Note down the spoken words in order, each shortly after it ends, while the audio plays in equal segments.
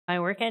I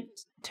work at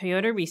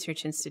Toyota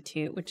Research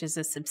Institute, which is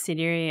a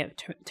subsidiary of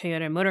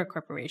Toyota Motor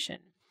Corporation.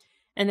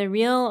 And the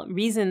real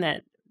reason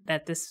that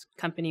this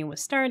company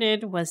was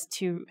started was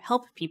to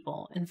help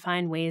people and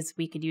find ways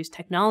we could use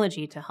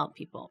technology to help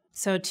people.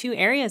 So 2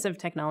 areas of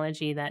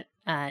technology that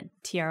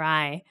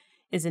TRI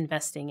is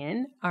investing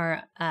in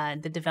are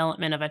the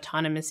development of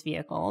autonomous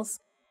vehicles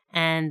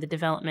and the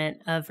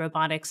development of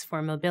robotics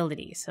for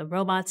mobility. So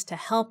robots to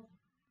help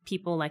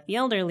people like the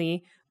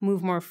elderly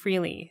move more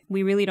freely.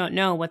 We really don't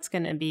know what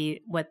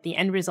the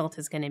end result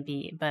is going to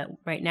be. But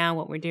right now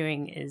what we're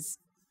doing is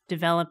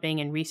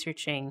developing and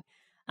researching,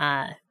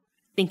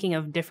 thinking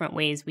of different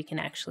ways we can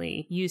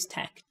actually use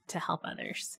tech to help others.